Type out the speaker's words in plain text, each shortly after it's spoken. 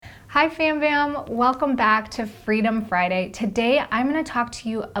Hi Fam Bam, welcome back to Freedom Friday. Today I'm going to talk to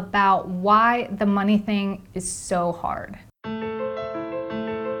you about why the money thing is so hard.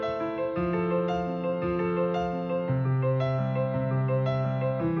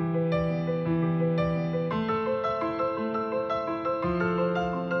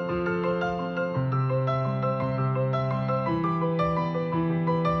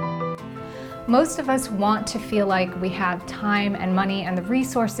 Most of us want to feel like we have time and money and the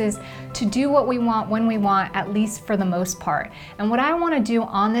resources to do what we want when we want, at least for the most part. And what I want to do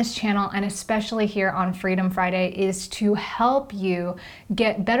on this channel, and especially here on Freedom Friday, is to help you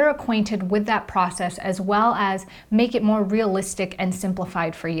get better acquainted with that process, as well as make it more realistic and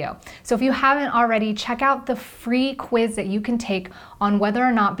simplified for you. So if you haven't already, check out the free quiz that you can take on whether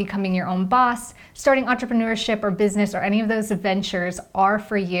or not becoming your own boss, starting entrepreneurship or business, or any of those ventures are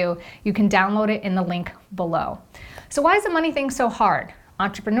for you. You can download it in the link below. So why is the money thing so hard?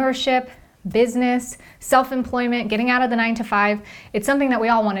 Entrepreneurship, business, self-employment, getting out of the 9-to-5, it's something that we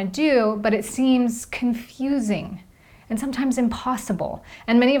all want to do, but it seems confusing and sometimes impossible.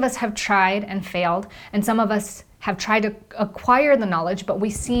 And many of us have tried and failed, and some of us have tried to acquire the knowledge, but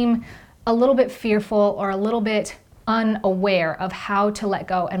we seem a little bit fearful or a little bit unaware of how to let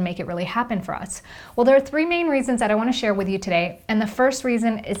go and make it really happen for us. Well, there are three main reasons that I want to share with you today. And the first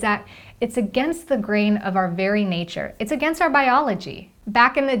reason is that it's against the grain of our very nature. It's against our biology.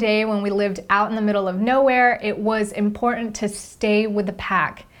 Back in the day when we lived out in the middle of nowhere, it was important to stay with the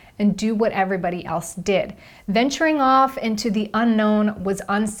pack and do what everybody else did. Venturing off into the unknown was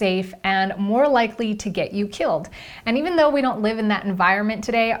unsafe and more likely to get you killed. And even though we don't live in that environment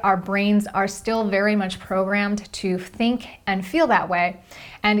today, our brains are still very much programmed to think and feel that way.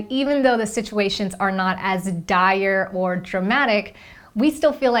 And even though the situations are not as dire or dramatic, we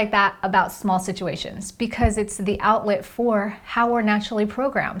still feel like that about small situations because it's the outlet for how we're naturally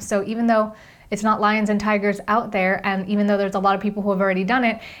programmed. So even though it's not lions and tigers out there, and even though there's a lot of people who have already done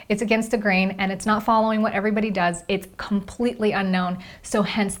it, it's against the grain and it's not following what everybody does. It's completely unknown. So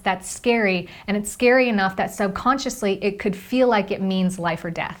hence that's scary, and it's scary enough that subconsciously it could feel like it means life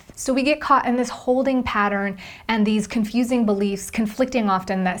or death. So we get caught in this holding pattern and these confusing beliefs, conflicting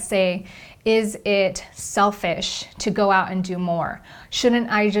often, that say, is it selfish to go out and do more?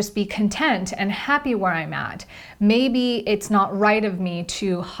 Shouldn't I just be content and happy where I'm at? Maybe it's not right of me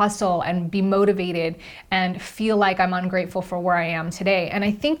to hustle and be motivated and feel like I'm ungrateful for where I am today. And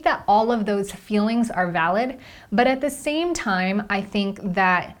I think that all of those feelings are valid, but at the same time, I think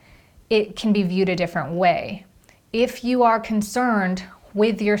that it can be viewed a different way. If you are concerned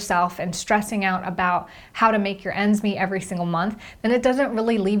with yourself and stressing out about how to make your ends meet every single month, then it doesn't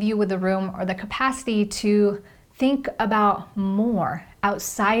really leave you with the room or the capacity to think about more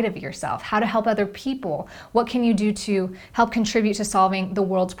outside of yourself, how to help other people, what can you do to help contribute to solving the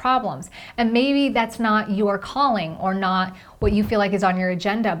world's problems. And maybe that's not your calling or not what you feel like is on your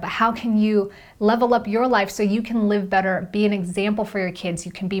agenda, but how can you level up your life so you can live better, be an example for your kids,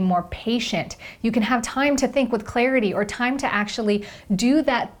 you can be more patient, you can have time to think with clarity, or time to actually do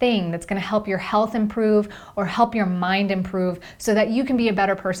that thing that's going to help your health improve or help your mind improve so that you can be a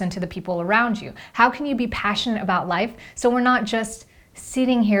better person to the people around you. How can you be passionate about life so we're not just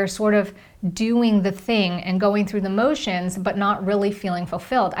sitting here sort of doing the thing and going through the motions but not really feeling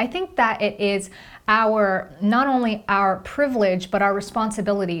fulfilled? I think that it is not only our privilege but our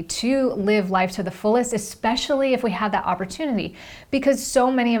responsibility to live life to the fullest, especially if we have that opportunity, because so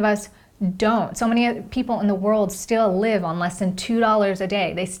many of us don't. So many people in the world still live on less than $2 a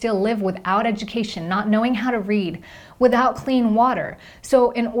day. They still live without education, not knowing how to read, without clean water.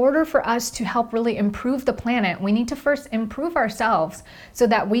 So in order for us to help really improve the planet, we need to first improve ourselves so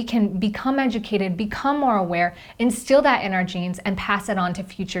that we can become educated, become more aware, instill that in our genes, and pass it on to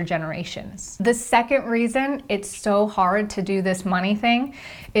future generations. The second reason it's so hard to do this money thing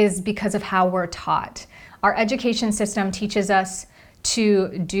is because of how we're taught. Our education system teaches us to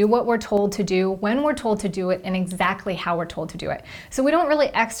do what we're told to do, when we're told to do it, and exactly how we're told to do it. So we don't really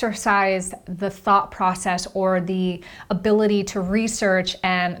exercise the thought process or the ability to research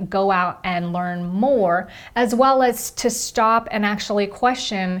and go out and learn more, as well as to stop and actually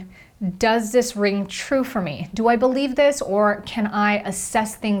question, does this ring true for me? Do I believe this, or can I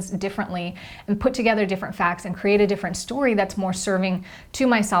assess things differently and put together different facts and create a different story that's more serving to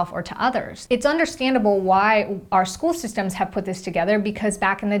myself or to others? It's understandable why our school systems have put this together, because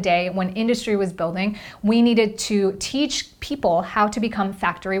back in the day when industry was building, we needed to teach people how to become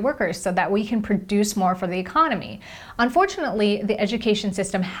factory workers so that we can produce more for the economy. Unfortunately, the education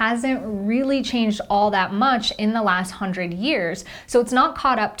system hasn't really changed all that much in the last 100 years, so it's not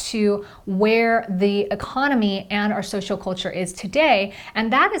caught up to to where the economy and our social culture is today.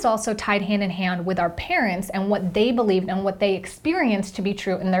 And that is also tied hand in hand with our parents and what they believed and what they experienced to be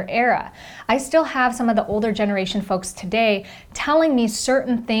true in their era. I still have some of the older generation folks today telling me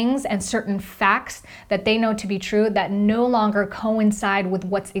certain things and certain facts that they know to be true that no longer coincide with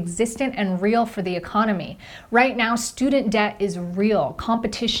what's existent and real for the economy. Right now, student debt is real.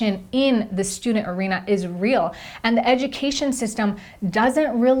 Competition in the student arena is real. And the education system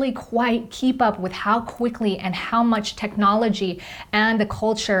doesn't really quite keep up with how quickly and how much technology and the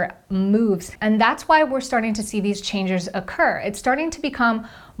culture moves. And that's why we're starting to see these changes occur. It's starting to become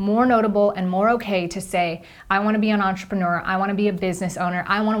more notable and more okay to say, I want to be an entrepreneur, I want to be a business owner,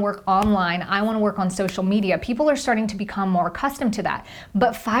 I want to work online, I want to work on social media. People are starting to become more accustomed to that.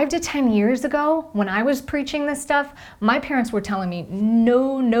 But 5 to 10 years ago, when I was preaching this stuff, my parents were telling me,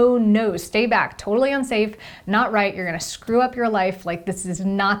 no, stay back, totally unsafe, not right, you're going to screw up your life, like this is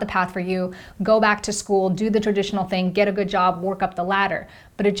not the path for you, go back to school, do the traditional thing, get a good job, work up the ladder.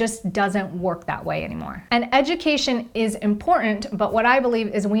 But it just doesn't work that way anymore. And education is important, but what I believe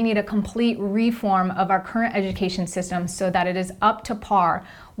is we need a complete reform of our current education system so that it is up to par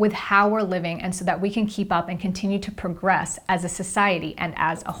with how we're living and so that we can keep up and continue to progress as a society and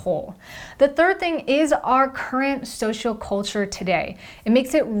as a whole. The third thing is our current social culture today. It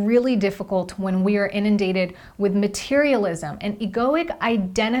makes it really difficult when we are inundated with materialism and egoic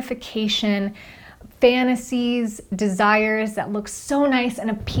identification, fantasies, desires that look so nice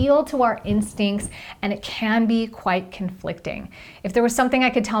and appeal to our instincts, and it can be quite conflicting. If there was something I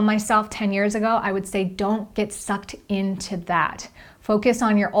could tell myself 10 years ago, I would say don't get sucked into that. Focus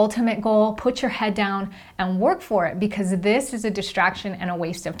on your ultimate goal, put your head down, and work for it, because this is a distraction and a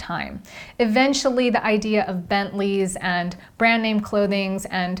waste of time. Eventually, the idea of Bentleys and brand name clothings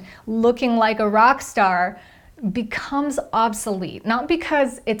and looking like a rock star becomes obsolete, not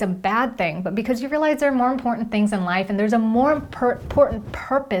because it's a bad thing, but because you realize there are more important things in life and there's a more important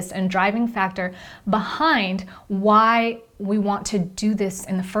purpose and driving factor behind why we want to do this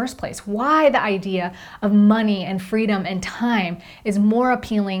in the first place, why the idea of money and freedom and time is more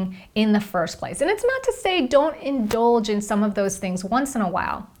appealing in the first place. And it's not to say don't indulge in some of those things once in a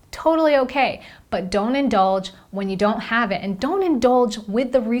while. Totally okay, but don't indulge when you don't have it, and don't indulge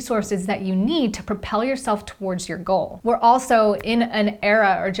with the resources that you need to propel yourself towards your goal. We're also in an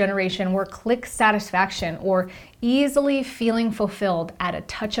era or generation where click satisfaction or easily feeling fulfilled at a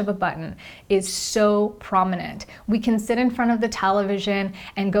touch of a button is so prominent. We can sit in front of the television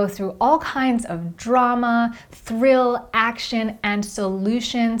and go through all kinds of drama, thrill, action, and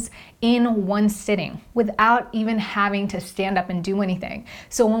solutions in one sitting without even having to stand up and do anything.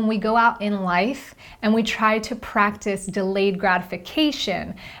 So when we go out in life and we try to practice delayed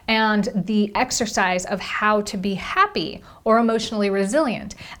gratification and the exercise of how to be happy or emotionally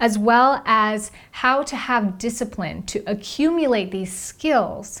resilient, as well as how to have discipline to accumulate these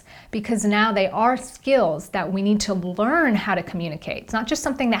skills, because now they are skills that we need to learn how to communicate. It's not just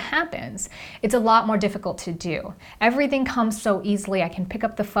something that happens. It's a lot more difficult to do. Everything comes so easily. I can pick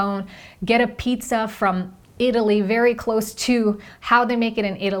up the phone, get a pizza from Italy, very close to how they make it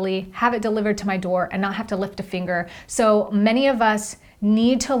in Italy, have it delivered to my door and not have to lift a finger. So many of us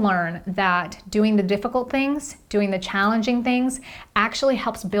need to learn that doing the difficult things, doing the challenging things actually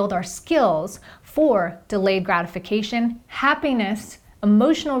helps build our skills for delayed gratification, happiness,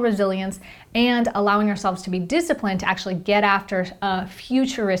 emotional resilience, and allowing ourselves to be disciplined to actually get after a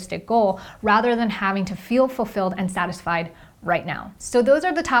futuristic goal rather than having to feel fulfilled and satisfied right now. So those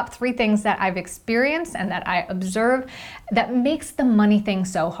are the top 3 things that I've experienced and that I observe that makes the money thing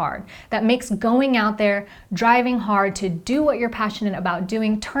so hard, that makes going out there, driving hard to do what you're passionate about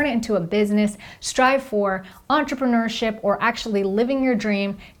doing, turn it into a business, strive for entrepreneurship or actually living your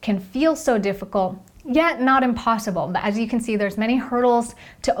dream can feel so difficult, yet not impossible. But as you can see, there's many hurdles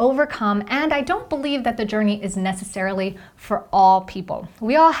to overcome, and I don't believe that the journey is necessarily for all people.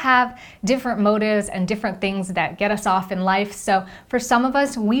 We all have different motives and different things that get us off in life. So for some of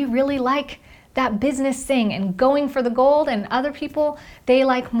us, we really like that business thing and going for the gold, and other people, they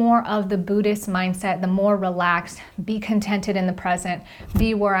like more of the Buddhist mindset, the more relaxed, be contented in the present,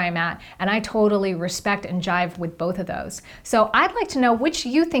 be where I'm at. And I totally respect and jive with both of those. So I'd like to know which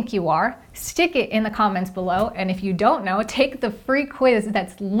you think you are. Stick it in the comments below. And if you don't know, take the free quiz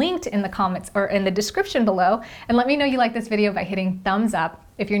that's linked in the comments or in the description below, and let me know you like this video by hitting thumbs up.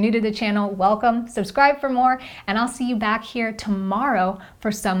 If you're new to the channel, welcome, subscribe for more, and I'll see you back here tomorrow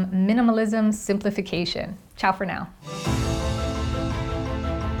for some minimalism simplification. Ciao for now.